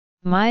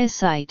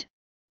Myocyte,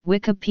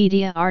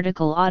 Wikipedia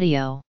article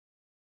audio.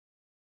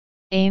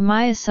 A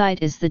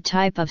myocyte is the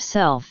type of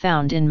cell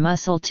found in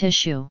muscle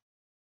tissue.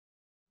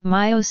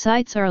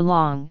 Myocytes are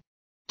long,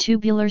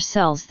 tubular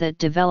cells that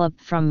develop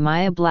from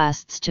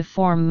myoblasts to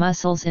form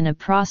muscles in a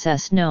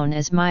process known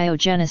as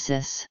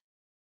myogenesis.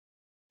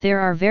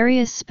 There are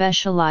various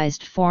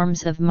specialized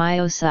forms of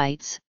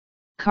myocytes,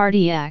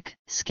 cardiac,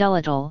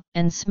 skeletal,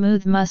 and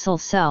smooth muscle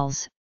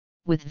cells,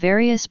 with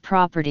various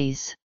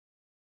properties.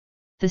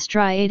 The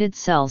striated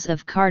cells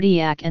of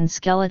cardiac and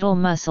skeletal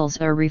muscles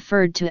are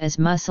referred to as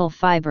muscle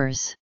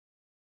fibers.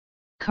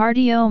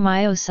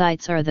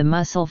 Cardiomyocytes are the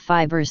muscle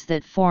fibers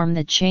that form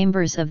the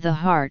chambers of the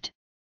heart,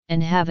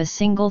 and have a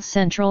single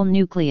central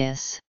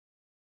nucleus.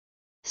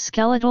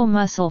 Skeletal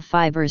muscle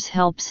fibers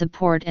help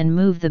support and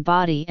move the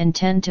body and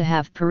tend to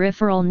have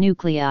peripheral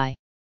nuclei.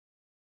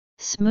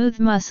 Smooth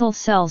muscle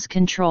cells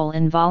control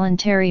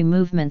involuntary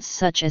movements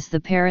such as the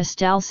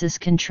peristalsis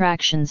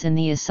contractions in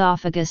the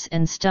esophagus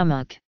and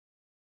stomach.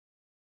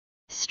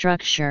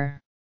 Structure.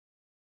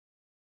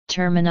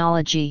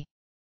 Terminology.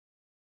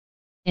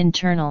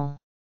 Internal.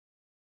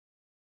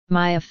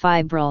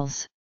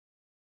 Myofibrils.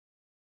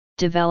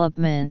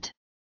 Development.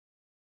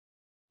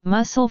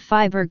 Muscle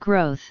fiber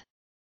growth.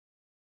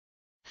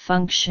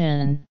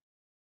 Function.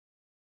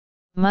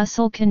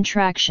 Muscle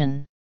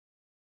contraction.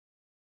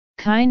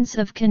 Kinds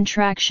of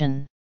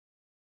contraction.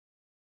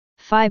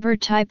 Fiber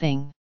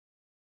typing.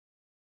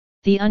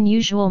 The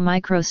unusual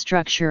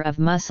microstructure of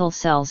muscle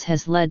cells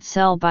has led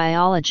cell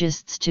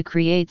biologists to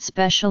create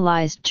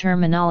specialized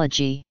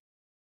terminology.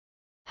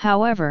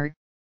 However,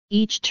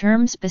 each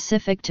term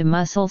specific to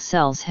muscle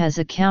cells has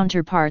a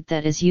counterpart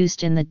that is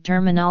used in the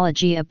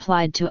terminology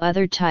applied to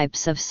other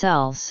types of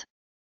cells.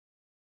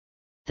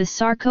 The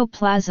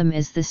sarcoplasm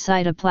is the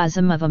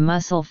cytoplasm of a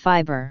muscle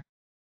fiber.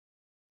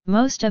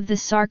 Most of the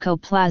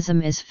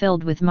sarcoplasm is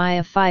filled with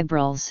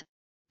myofibrils,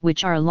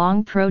 which are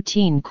long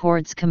protein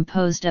cords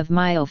composed of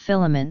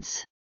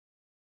myofilaments.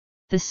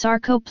 The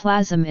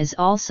sarcoplasm is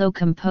also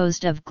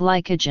composed of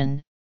glycogen,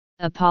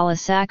 a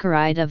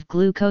polysaccharide of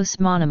glucose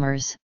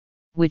monomers,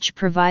 which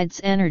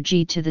provides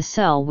energy to the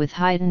cell with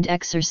heightened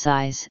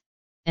exercise,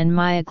 and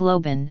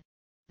myoglobin,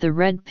 the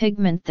red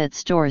pigment that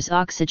stores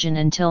oxygen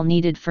until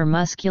needed for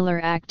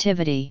muscular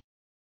activity.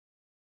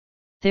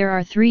 There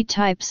are three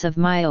types of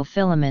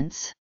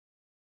myofilaments.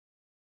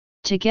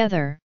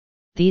 Together,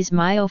 these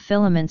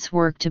myofilaments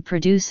work to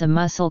produce a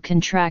muscle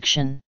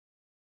contraction.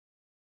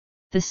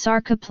 The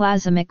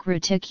sarcoplasmic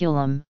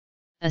reticulum,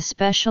 a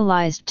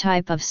specialized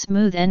type of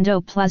smooth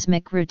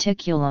endoplasmic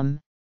reticulum,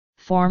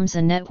 forms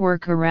a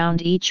network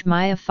around each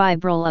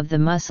myofibril of the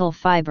muscle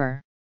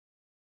fiber.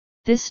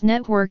 This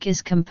network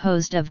is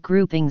composed of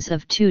groupings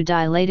of two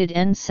dilated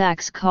end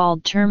sacs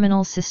called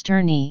terminal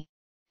cisternae,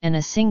 and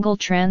a single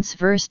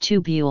transverse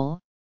tubule,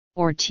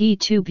 or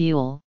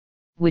T-tubule,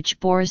 which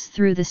bores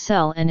through the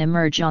cell and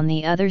emerge on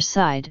the other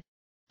side.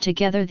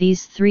 Together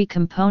these three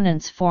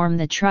components form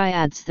the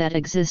triads that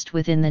exist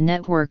within the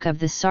network of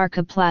the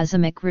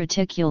sarcoplasmic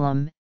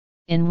reticulum,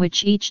 in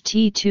which each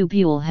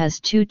T-tubule has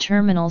two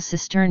terminal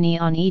cisternae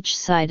on each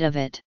side of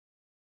it.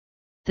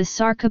 The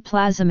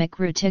sarcoplasmic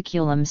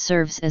reticulum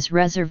serves as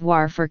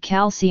reservoir for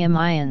calcium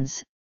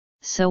ions,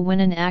 so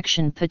when an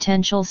action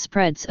potential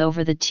spreads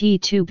over the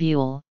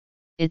T-tubule,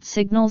 it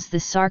signals the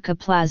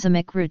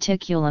sarcoplasmic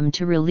reticulum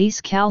to release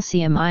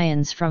calcium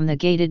ions from the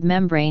gated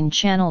membrane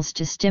channels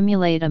to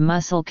stimulate a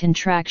muscle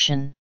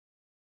contraction.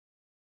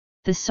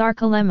 The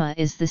sarcolemma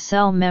is the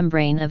cell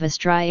membrane of a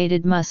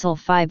striated muscle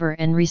fiber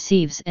and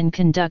receives and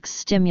conducts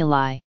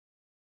stimuli.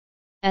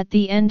 At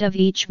the end of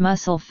each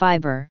muscle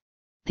fiber,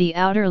 the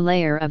outer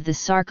layer of the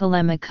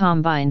sarcolemma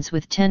combines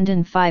with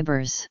tendon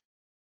fibers.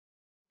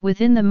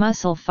 Within the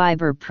muscle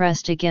fiber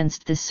pressed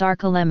against the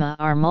sarcolemma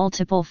are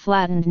multiple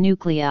flattened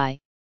nuclei.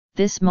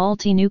 This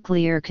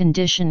multinuclear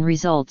condition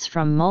results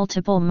from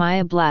multiple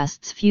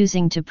myoblasts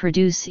fusing to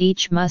produce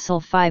each muscle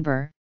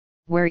fiber,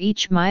 where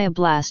each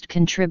myoblast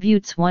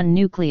contributes one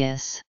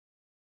nucleus.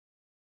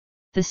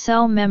 The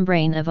cell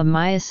membrane of a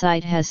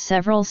myocyte has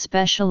several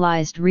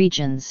specialized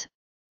regions,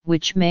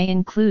 which may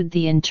include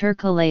the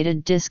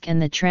intercalated disc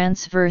and the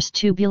transverse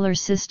tubular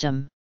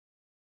system.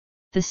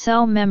 The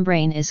cell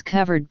membrane is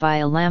covered by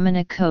a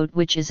lamina coat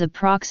which is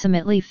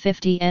approximately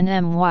 50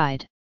 nm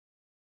wide.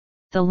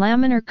 The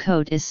laminar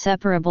coat is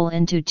separable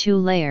into two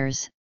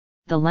layers,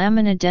 the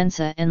lamina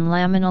densa and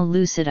lamina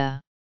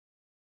lucida.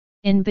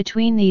 In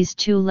between these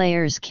two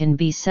layers can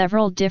be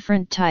several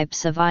different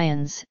types of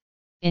ions,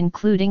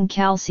 including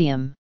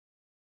calcium.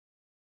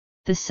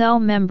 The cell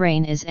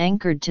membrane is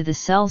anchored to the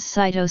cell's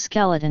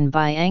cytoskeleton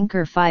by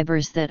anchor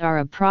fibers that are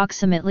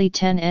approximately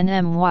 10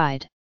 nm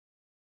wide.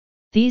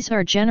 These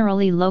are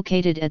generally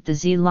located at the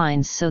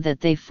Z-lines so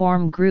that they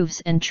form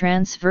grooves and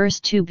transverse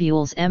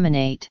tubules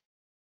emanate.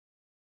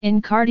 In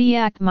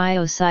cardiac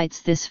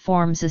myocytes this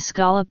forms a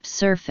scalloped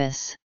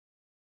surface.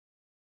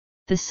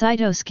 The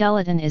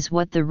cytoskeleton is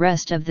what the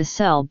rest of the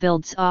cell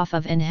builds off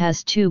of and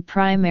has two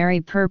primary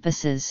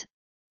purposes: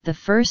 the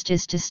first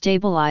is to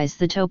stabilize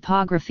the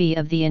topography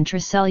of the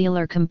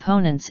intracellular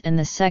components and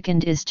the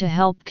second is to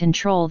help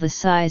control the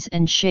size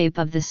and shape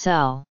of the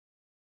cell.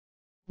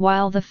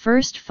 While the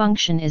first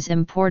function is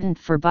important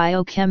for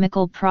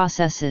biochemical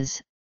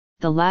processes,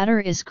 the latter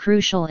is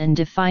crucial in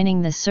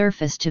defining the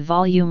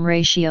surface-to-volume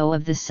ratio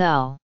of the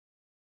cell.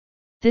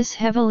 This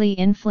heavily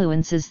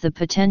influences the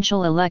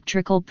potential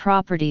electrical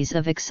properties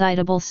of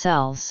excitable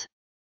cells.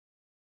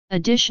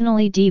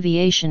 Additionally,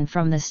 deviation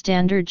from the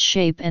standard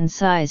shape and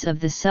size of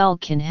the cell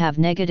can have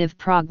negative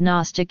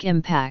prognostic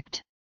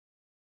impact.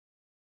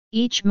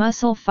 Each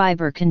muscle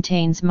fiber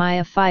contains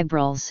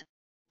myofibrils,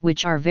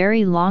 which are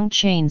very long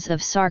chains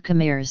of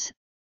sarcomeres,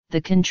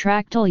 the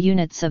contractile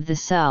units of the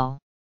cell.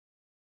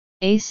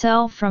 A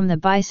cell from the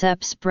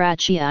biceps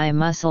brachii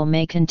muscle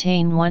may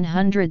contain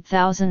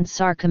 100,000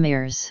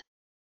 sarcomeres.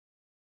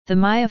 The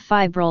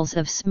myofibrils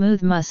of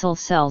smooth muscle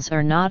cells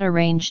are not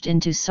arranged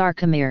into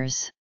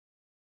sarcomeres.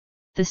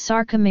 The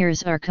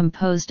sarcomeres are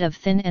composed of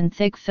thin and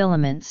thick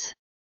filaments.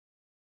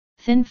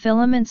 Thin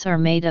filaments are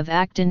made of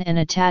actin and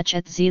attach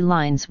at Z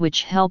lines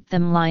which help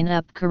them line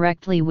up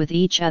correctly with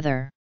each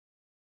other.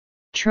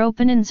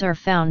 Troponins are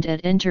found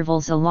at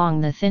intervals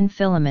along the thin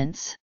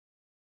filaments.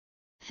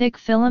 Thick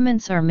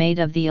filaments are made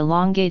of the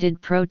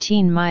elongated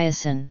protein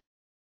myosin.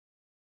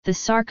 The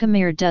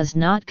sarcomere does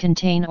not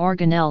contain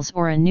organelles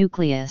or a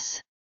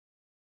nucleus.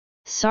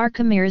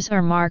 Sarcomeres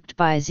are marked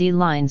by Z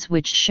lines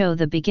which show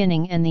the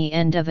beginning and the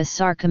end of a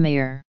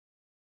sarcomere.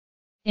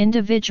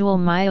 Individual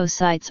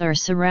myocytes are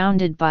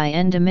surrounded by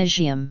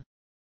endomysium.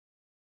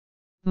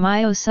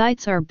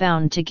 Myocytes are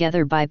bound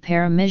together by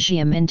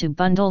perimysium into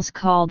bundles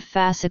called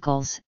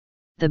fascicles.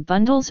 The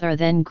bundles are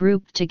then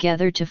grouped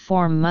together to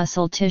form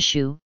muscle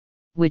tissue,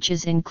 which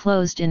is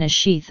enclosed in a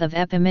sheath of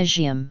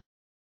epimysium.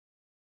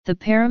 The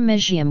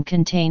perimysium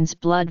contains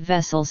blood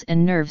vessels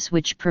and nerves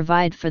which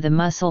provide for the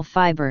muscle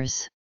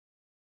fibers.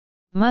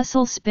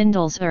 Muscle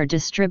spindles are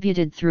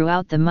distributed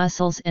throughout the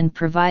muscles and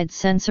provide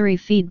sensory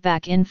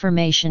feedback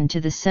information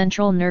to the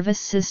central nervous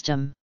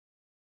system.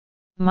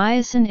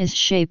 Myosin is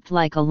shaped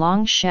like a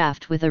long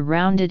shaft with a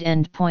rounded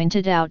end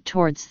pointed out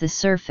towards the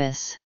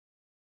surface.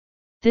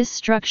 This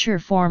structure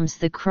forms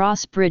the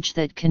cross bridge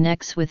that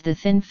connects with the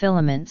thin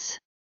filaments.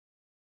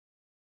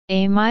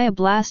 A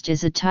myoblast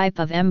is a type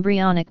of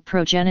embryonic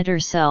progenitor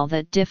cell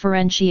that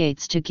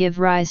differentiates to give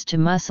rise to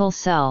muscle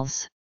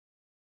cells.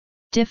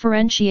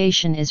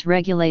 Differentiation is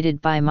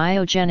regulated by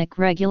myogenic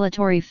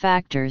regulatory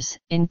factors,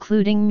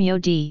 including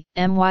MyoD,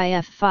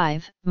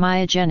 MYF5,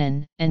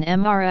 myogenin, and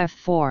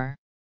MRF4.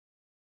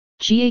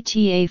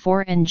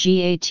 GATA4 and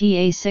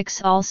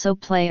GATA6 also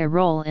play a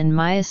role in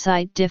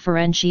myocyte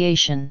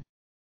differentiation.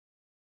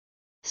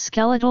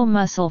 Skeletal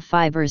muscle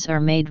fibers are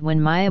made when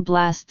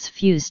myoblasts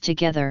fuse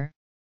together.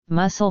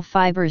 Muscle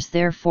fibers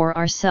therefore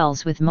are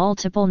cells with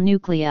multiple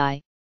nuclei,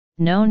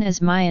 known as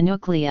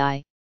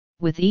myonuclei,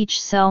 with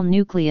each cell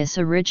nucleus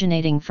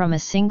originating from a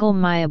single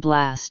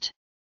myoblast.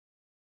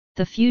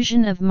 The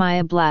fusion of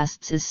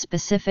myoblasts is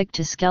specific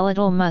to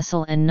skeletal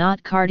muscle and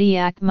not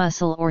cardiac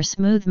muscle or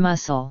smooth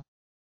muscle.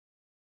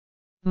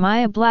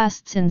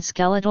 Myoblasts in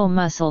skeletal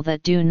muscle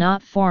that do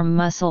not form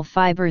muscle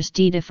fibers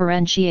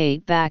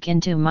dedifferentiate back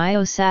into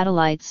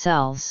myosatellite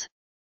cells.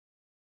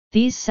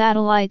 These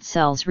satellite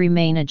cells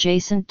remain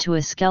adjacent to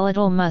a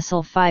skeletal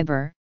muscle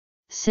fiber,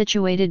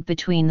 situated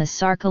between the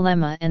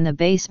sarcolemma and the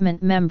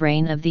basement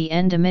membrane of the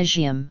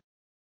endomysium.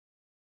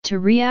 To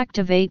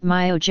reactivate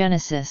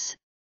myogenesis,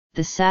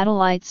 the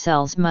satellite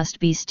cells must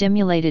be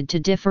stimulated to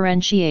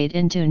differentiate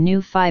into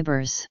new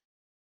fibers.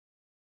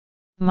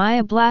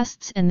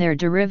 Myoblasts and their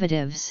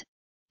derivatives,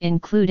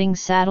 including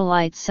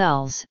satellite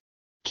cells,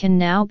 can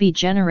now be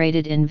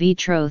generated in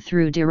vitro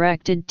through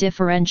directed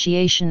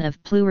differentiation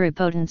of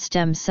pluripotent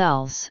stem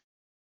cells.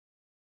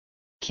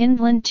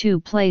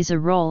 Kindlin-2 plays a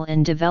role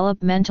in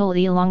developmental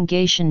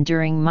elongation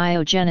during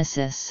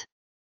myogenesis.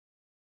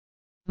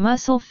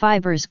 Muscle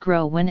fibers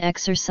grow when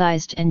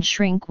exercised and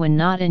shrink when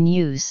not in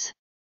use.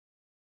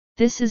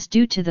 This is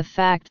due to the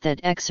fact that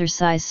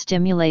exercise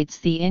stimulates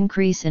the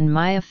increase in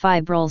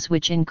myofibrils,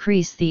 which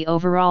increase the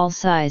overall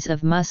size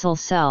of muscle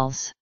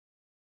cells.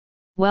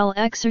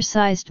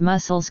 Well-exercised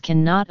muscles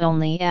can not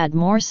only add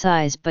more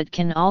size but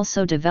can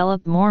also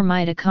develop more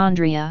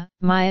mitochondria,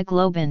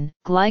 myoglobin,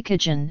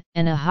 glycogen,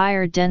 and a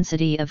higher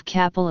density of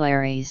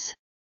capillaries.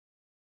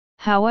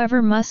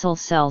 However, muscle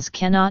cells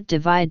cannot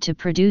divide to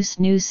produce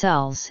new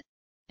cells,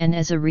 and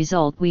as a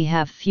result we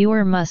have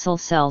fewer muscle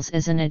cells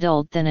as an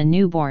adult than a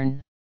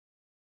newborn.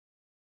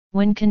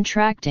 When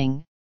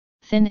contracting,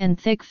 thin and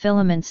thick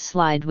filaments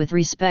slide with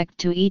respect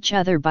to each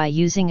other by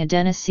using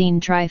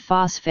adenosine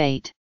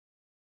triphosphate.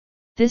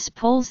 This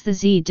pulls the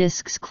Z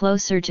discs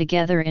closer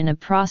together in a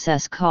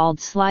process called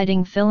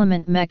sliding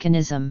filament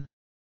mechanism.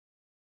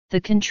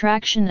 The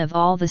contraction of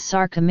all the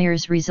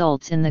sarcomeres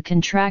results in the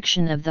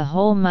contraction of the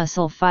whole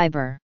muscle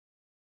fiber.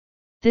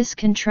 This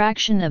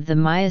contraction of the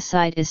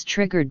myocyte is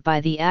triggered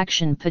by the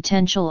action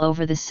potential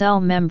over the cell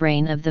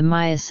membrane of the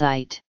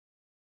myocyte.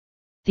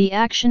 The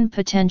action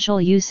potential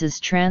uses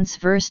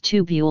transverse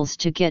tubules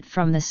to get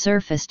from the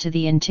surface to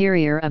the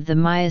interior of the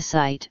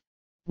myocyte,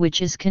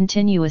 which is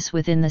continuous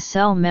within the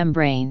cell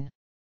membrane.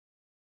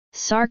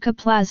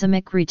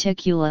 Sarcoplasmic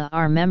reticula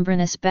are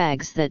membranous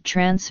bags that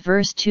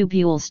transverse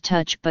tubules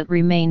touch but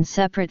remain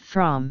separate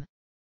from.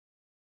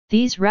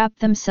 These wrap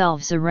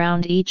themselves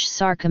around each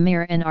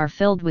sarcomere and are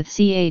filled with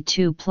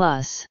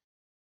Ca2+.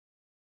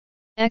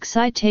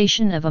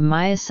 Excitation of a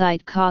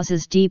myocyte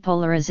causes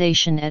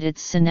depolarization at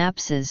its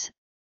synapses,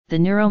 the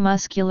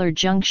neuromuscular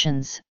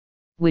junctions,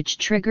 which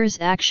triggers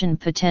action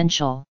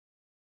potential.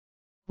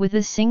 With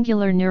a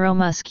singular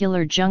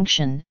neuromuscular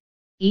junction,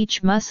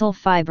 each muscle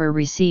fiber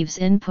receives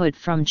input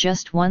from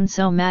just one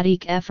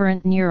somatic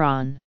efferent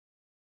neuron.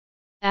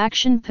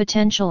 Action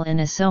potential in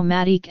a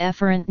somatic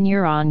efferent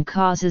neuron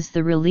causes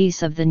the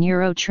release of the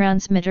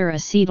neurotransmitter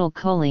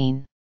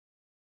acetylcholine.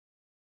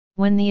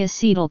 When the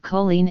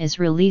acetylcholine is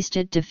released,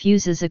 it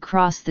diffuses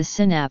across the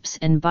synapse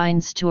and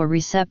binds to a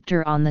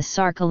receptor on the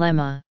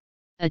sarcolemma,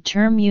 a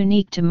term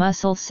unique to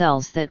muscle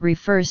cells that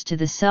refers to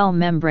the cell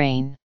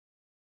membrane.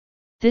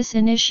 This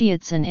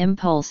initiates an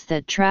impulse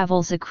that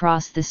travels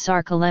across the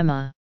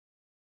sarcolemma.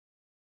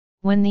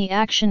 When the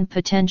action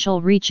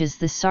potential reaches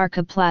the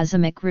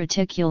sarcoplasmic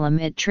reticulum,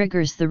 it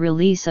triggers the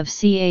release of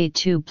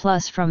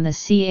Ca2+ from the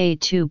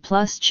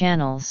Ca2+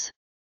 channels.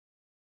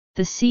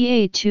 The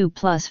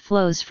Ca2+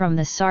 flows from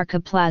the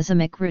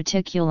sarcoplasmic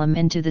reticulum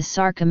into the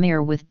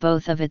sarcomere with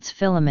both of its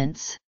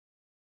filaments.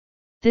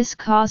 This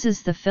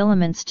causes the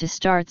filaments to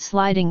start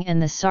sliding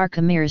and the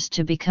sarcomeres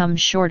to become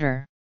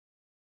shorter.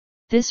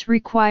 This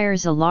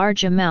requires a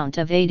large amount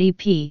of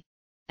ADP,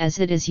 as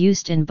it is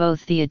used in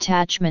both the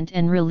attachment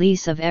and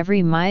release of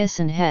every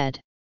myosin head.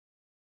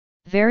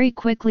 Very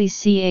quickly,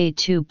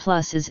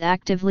 Ca2+ is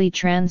actively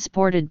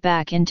transported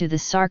back into the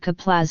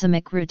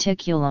sarcoplasmic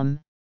reticulum,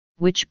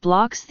 which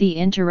blocks the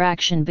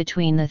interaction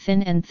between the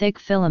thin and thick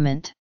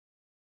filament.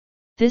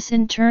 This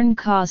in turn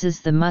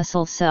causes the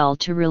muscle cell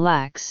to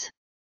relax.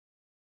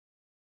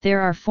 There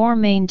are four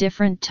main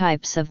different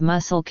types of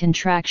muscle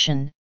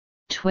contraction: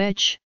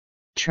 twitch,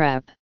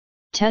 trep,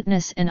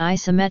 tetanus and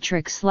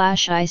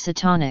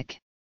isometric/isotonic.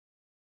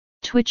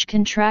 Twitch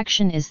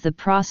contraction is the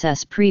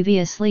process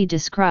previously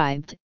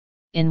described,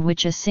 in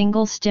which a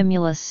single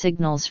stimulus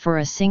signals for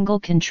a single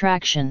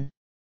contraction.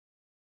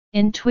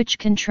 In twitch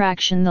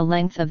contraction, the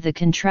length of the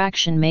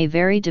contraction may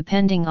vary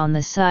depending on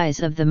the size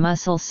of the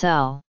muscle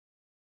cell.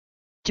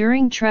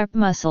 During trep,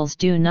 muscles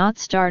do not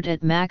start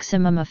at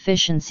maximum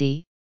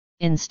efficiency.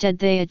 Instead,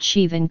 they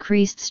achieve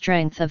increased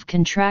strength of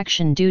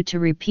contraction due to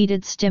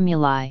repeated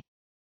stimuli.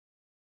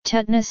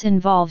 Tetanus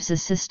involves a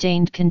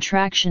sustained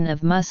contraction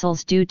of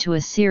muscles due to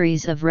a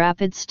series of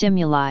rapid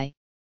stimuli,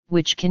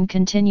 which can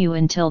continue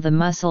until the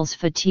muscles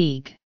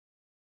fatigue.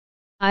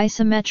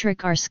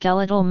 Isometric are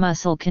skeletal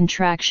muscle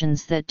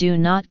contractions that do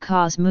not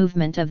cause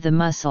movement of the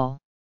muscle.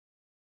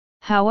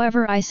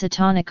 However,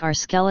 isotonic are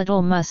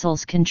skeletal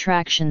muscles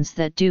contractions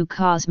that do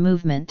cause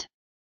movement.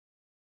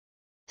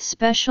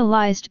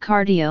 Specialized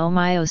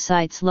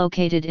cardiomyocytes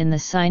located in the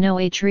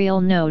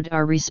sinoatrial node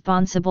are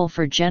responsible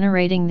for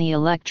generating the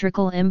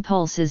electrical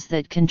impulses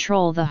that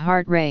control the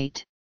heart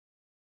rate.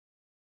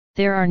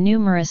 There are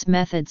numerous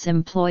methods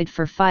employed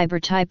for fiber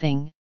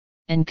typing,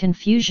 and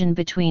confusion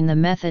between the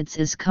methods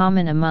is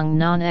common among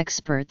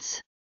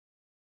non-experts.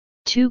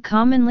 Two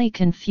commonly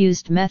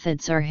confused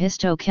methods are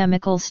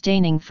histochemical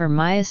staining for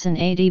myosin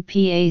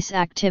ADPase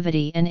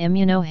activity and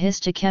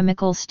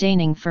immunohistochemical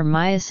staining for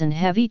myosin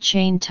heavy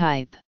chain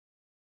type.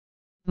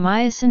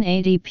 Myosin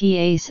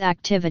ADPase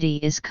activity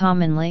is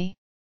commonly,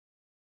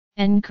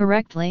 and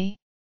correctly,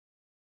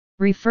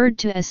 referred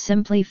to as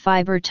simply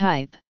fiber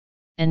type,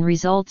 and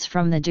results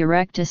from the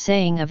direct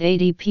assaying of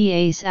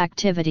ADPase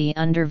activity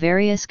under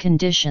various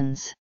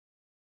conditions.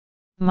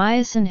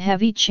 Myosin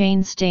heavy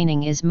chain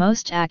staining is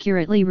most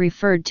accurately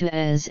referred to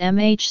as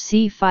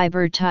MHC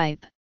fiber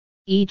type,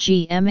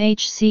 e.g.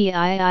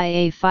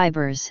 MHC-IIA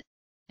fibers,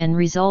 and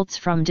results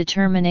from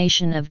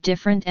determination of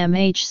different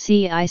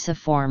MHC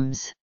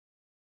isoforms.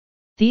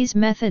 These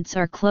methods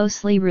are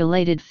closely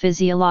related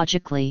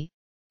physiologically,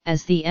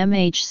 as the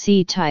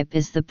MHC type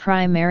is the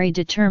primary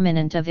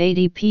determinant of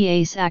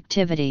ADPase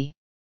activity.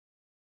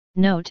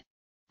 Note,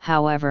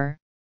 however,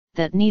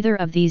 that neither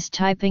of these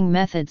typing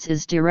methods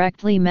is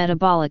directly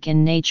metabolic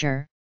in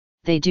nature.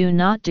 They do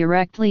not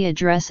directly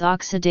address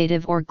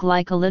oxidative or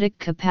glycolytic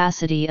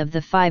capacity of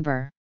the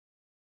fiber.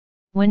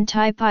 When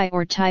type I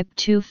or type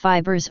II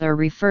fibers are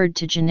referred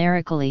to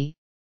generically,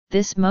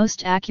 this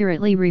most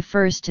accurately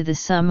refers to the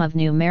sum of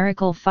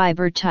numerical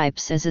fiber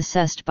types as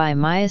assessed by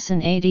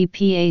myosin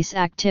ADPase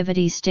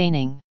activity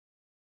staining.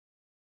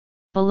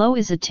 Below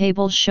is a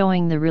table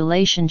showing the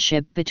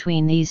relationship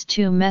between these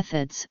two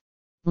methods,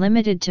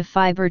 limited to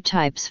fiber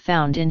types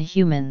found in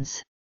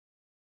humans.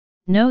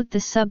 Note the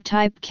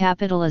subtype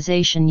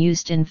capitalization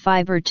used in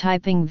fiber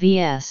typing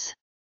vs.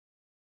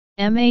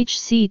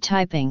 MHC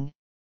typing,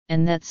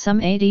 and that some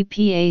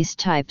ADPase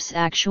types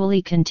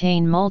actually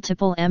contain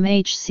multiple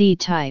MHC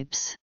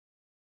types.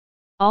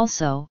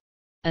 Also,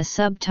 a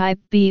subtype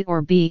B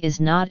or B is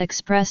not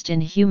expressed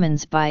in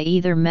humans by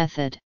either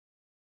method.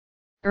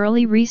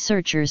 Early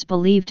researchers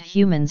believed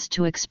humans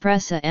to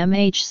express a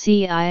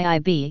MHC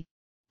IIB,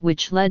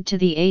 which led to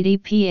the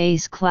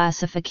ADPA's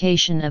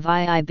classification of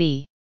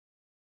IIB.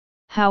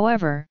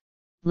 However,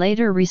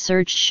 later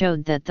research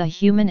showed that the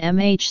human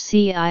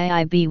MHC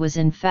IIB was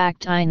in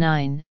fact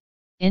I9,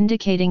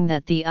 indicating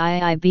that the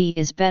IIB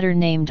is better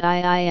named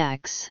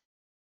IIX.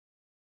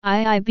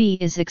 IIB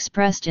is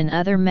expressed in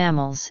other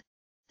mammals,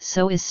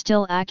 so is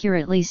still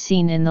accurately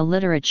seen in the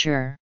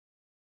literature.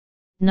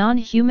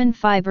 Non-human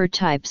fiber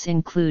types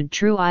include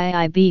true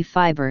IIB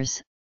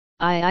fibers,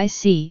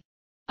 IIC,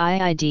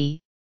 IID,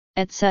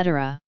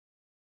 etc.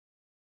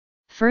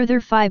 Further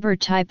fiber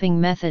typing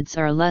methods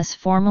are less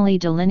formally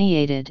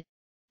delineated,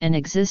 and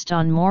exist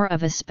on more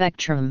of a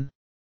spectrum.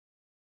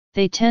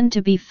 They tend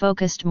to be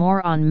focused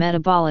more on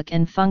metabolic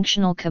and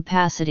functional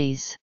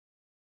capacities.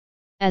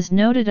 As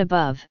noted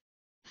above,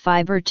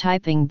 fiber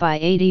typing by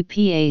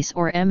ADPase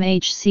or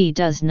MHC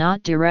does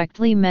not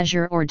directly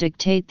measure or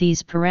dictate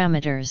these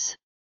parameters.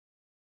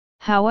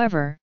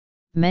 However,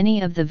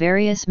 many of the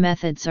various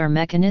methods are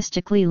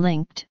mechanistically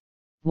linked,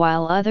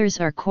 while others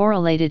are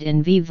correlated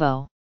in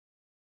vivo.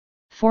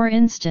 For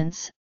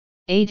instance,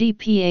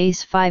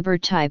 ADPase fiber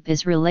type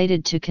is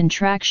related to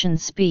contraction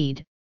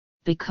speed,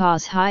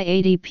 because high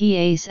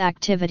ADPase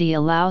activity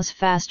allows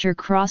faster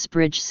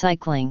cross-bridge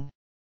cycling.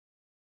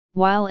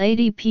 While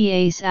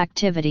ADPase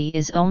activity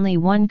is only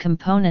one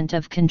component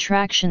of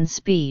contraction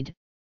speed,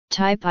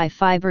 type I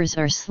fibers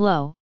are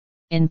slow,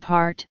 in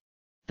part,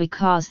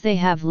 because they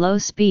have low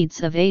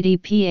speeds of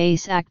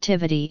ADPase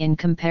activity in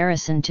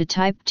comparison to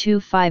type II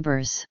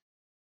fibers.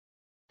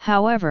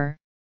 However,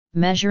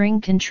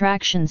 measuring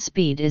contraction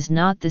speed is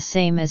not the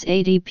same as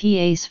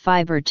ADPase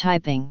fiber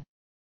typing.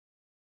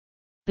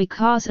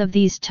 Because of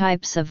these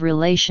types of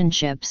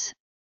relationships,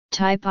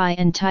 type I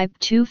and type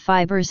II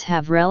fibers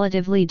have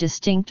relatively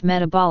distinct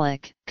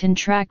metabolic,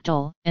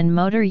 contractile, and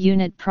motor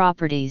unit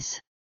properties.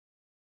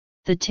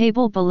 The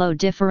table below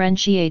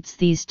differentiates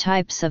these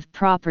types of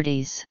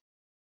properties.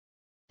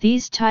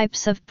 These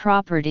types of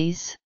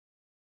properties,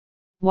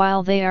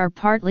 while they are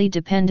partly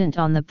dependent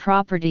on the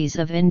properties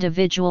of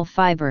individual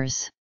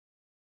fibers,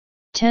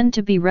 tend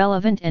to be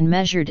relevant and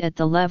measured at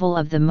the level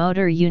of the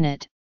motor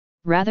unit,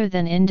 rather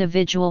than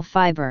individual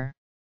fiber.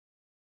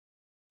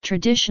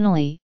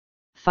 Traditionally,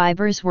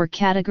 fibers were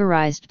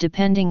categorized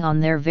depending on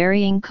their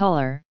varying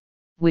color,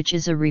 which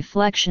is a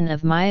reflection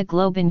of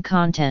myoglobin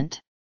content.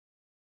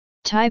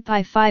 Type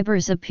I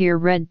fibers appear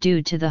red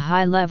due to the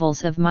high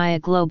levels of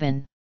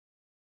myoglobin.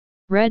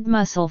 Red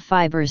muscle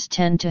fibers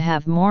tend to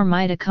have more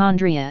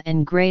mitochondria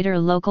and greater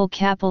local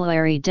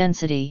capillary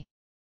density.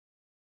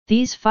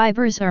 These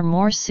fibers are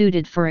more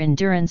suited for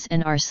endurance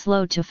and are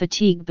slow to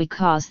fatigue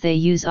because they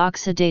use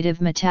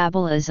oxidative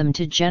metabolism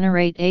to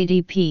generate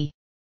ADP.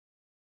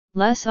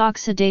 Less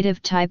oxidative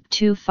type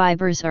II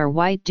fibers are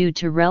white due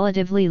to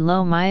relatively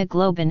low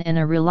myoglobin and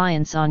a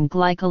reliance on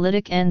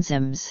glycolytic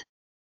enzymes.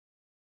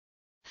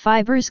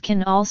 Fibers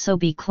can also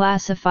be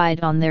classified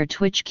on their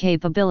twitch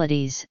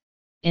capabilities,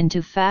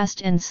 into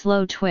fast and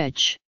slow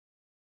twitch.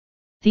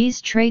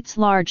 These traits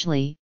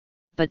largely,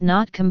 but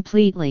not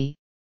completely,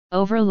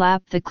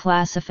 overlap the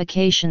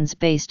classifications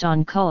based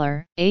on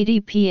color,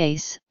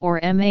 ADPase, or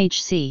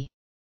MHC.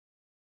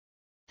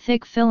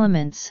 Thick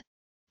filaments,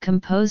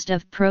 composed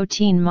of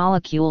protein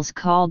molecules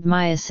called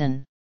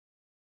myosin.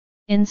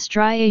 In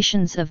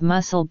striations of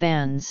muscle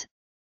bands,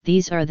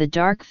 these are the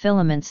dark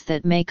filaments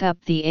that make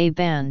up the A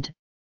band.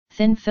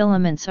 Thin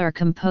filaments are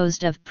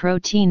composed of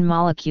protein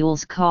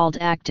molecules called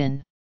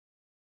actin.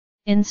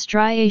 In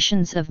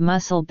striations of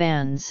muscle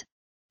bands,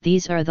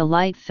 these are the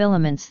light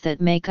filaments that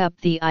make up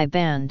the I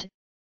band.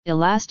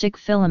 Elastic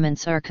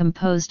filaments are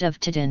composed of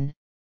titin,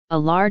 a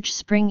large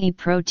springy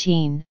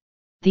protein.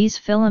 These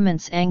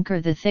filaments anchor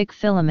the thick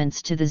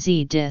filaments to the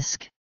Z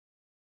disc.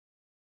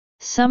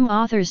 Some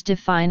authors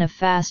define a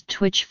fast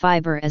twitch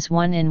fiber as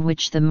one in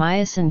which the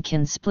myosin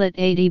can split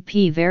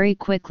ADP very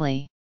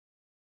quickly.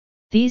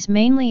 These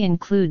mainly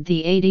include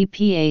the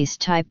ADPase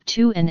type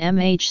II and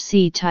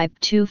MHC type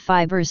II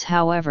fibers.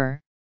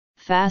 However,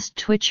 fast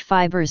twitch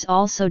fibers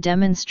also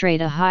demonstrate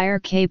a higher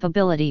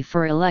capability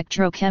for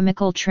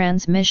electrochemical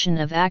transmission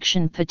of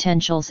action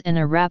potentials and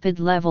a rapid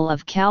level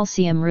of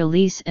calcium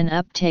release and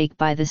uptake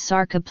by the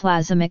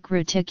sarcoplasmic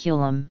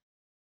reticulum.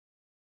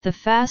 The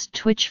fast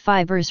twitch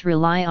fibers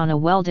rely on a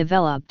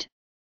well-developed,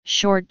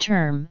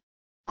 short-term,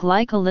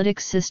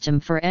 glycolytic system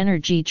for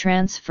energy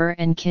transfer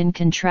and can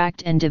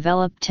contract and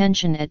develop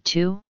tension at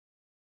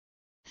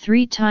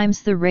 2–3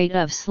 times the rate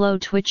of slow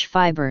twitch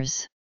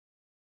fibers.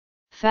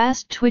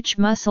 Fast twitch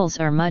muscles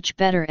are much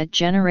better at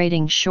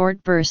generating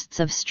short bursts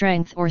of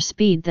strength or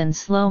speed than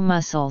slow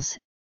muscles,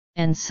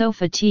 and so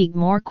fatigue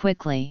more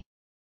quickly.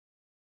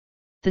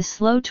 The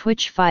slow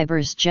twitch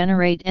fibers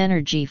generate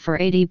energy for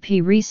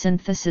ADP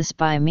resynthesis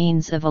by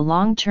means of a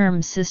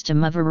long-term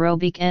system of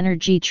aerobic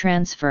energy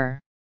transfer.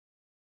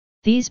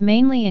 These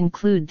mainly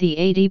include the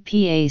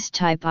ADPase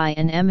type I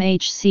and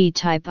MHC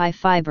type I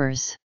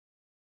fibers.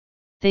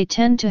 They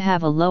tend to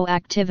have a low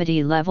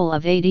activity level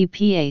of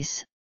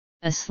ADPase,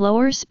 a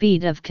slower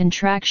speed of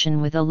contraction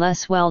with a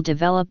less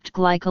well-developed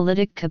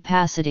glycolytic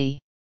capacity.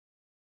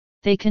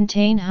 They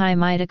contain high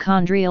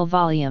mitochondrial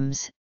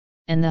volumes,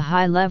 and the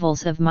high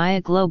levels of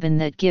myoglobin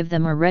that give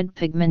them a red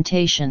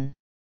pigmentation.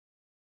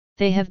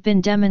 They have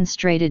been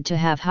demonstrated to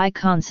have high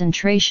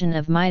concentration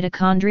of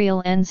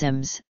mitochondrial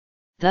enzymes,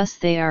 thus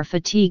they are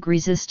fatigue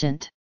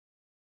resistant.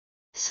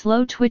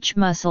 Slow twitch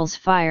muscles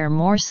fire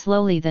more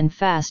slowly than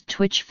fast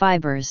twitch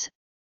fibers,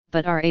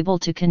 but are able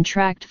to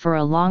contract for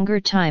a longer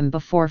time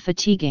before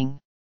fatiguing.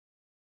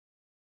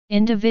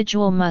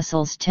 Individual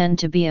muscles tend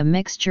to be a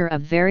mixture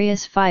of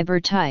various fiber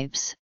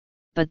types,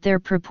 but their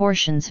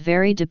proportions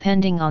vary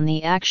depending on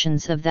the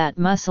actions of that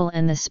muscle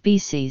and the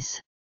species.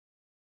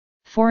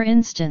 For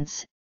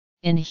instance,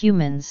 in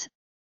humans,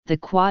 the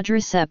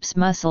quadriceps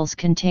muscles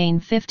contain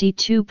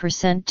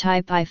 52%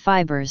 type I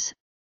fibers,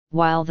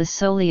 while the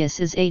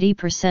soleus is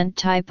 80%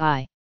 type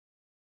I.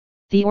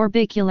 The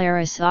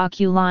orbicularis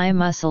oculi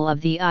muscle of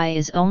the eye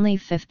is only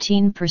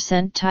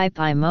 15% type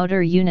I.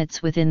 Motor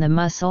units within the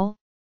muscle,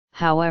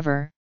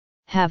 however,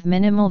 have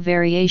minimal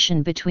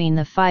variation between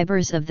the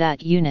fibers of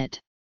that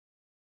unit.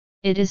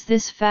 It is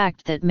this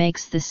fact that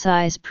makes the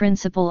size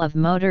principle of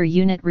motor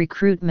unit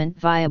recruitment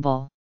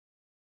viable.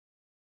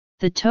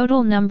 The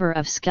total number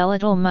of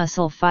skeletal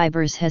muscle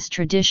fibers has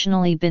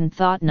traditionally been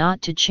thought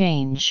not to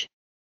change.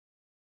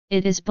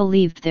 It is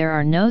believed there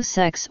are no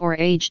sex or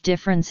age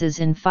differences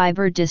in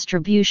fiber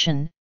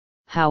distribution,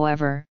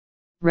 however,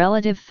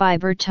 relative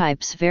fiber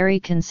types vary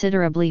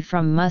considerably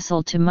from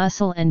muscle to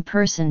muscle and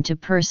person to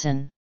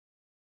person.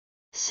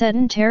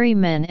 Sedentary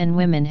men and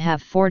women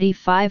have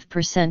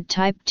 45%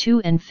 type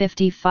 2 and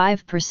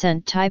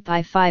 55% type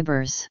I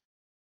fibers.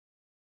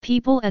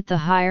 People at the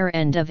higher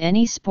end of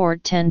any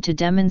sport tend to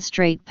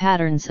demonstrate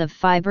patterns of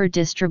fiber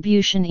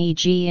distribution,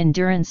 e.g.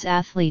 endurance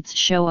athletes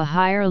show a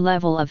higher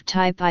level of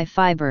type I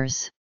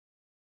fibers.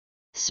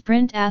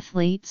 Sprint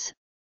athletes,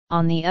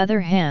 on the other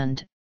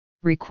hand,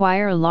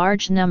 require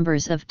large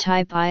numbers of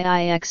type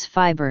IIX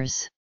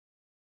fibers.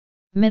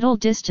 Middle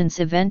distance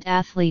event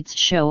athletes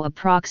show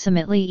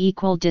approximately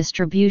equal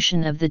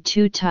distribution of the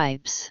two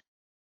types.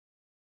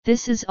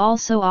 This is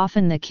also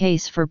often the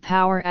case for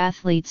power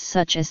athletes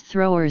such as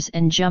throwers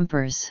and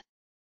jumpers.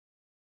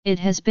 It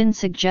has been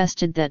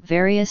suggested that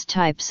various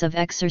types of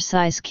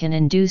exercise can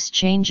induce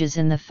changes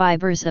in the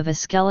fibers of a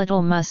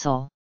skeletal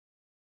muscle.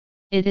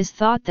 It is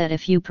thought that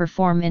if you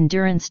perform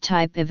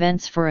endurance-type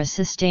events for a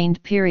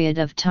sustained period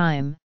of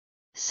time,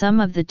 some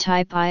of the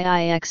type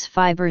IIX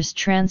fibers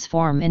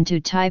transform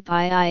into type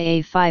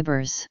IIA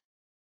fibers.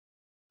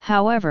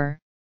 However,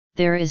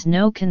 there is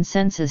no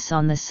consensus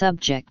on the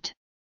subject.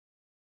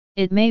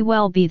 It may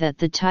well be that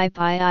the type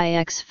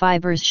IIX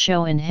fibers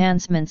show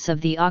enhancements of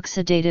the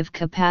oxidative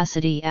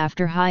capacity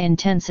after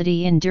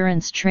high-intensity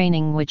endurance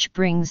training, which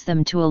brings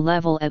them to a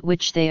level at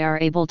which they are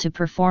able to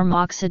perform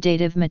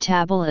oxidative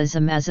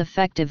metabolism as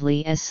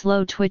effectively as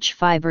slow-twitch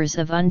fibers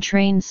of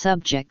untrained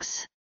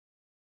subjects.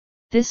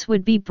 This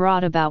would be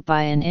brought about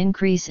by an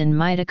increase in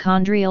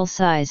mitochondrial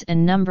size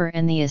and number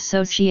and the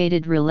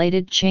associated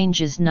related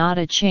changes, not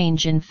a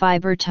change in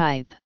fiber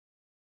type.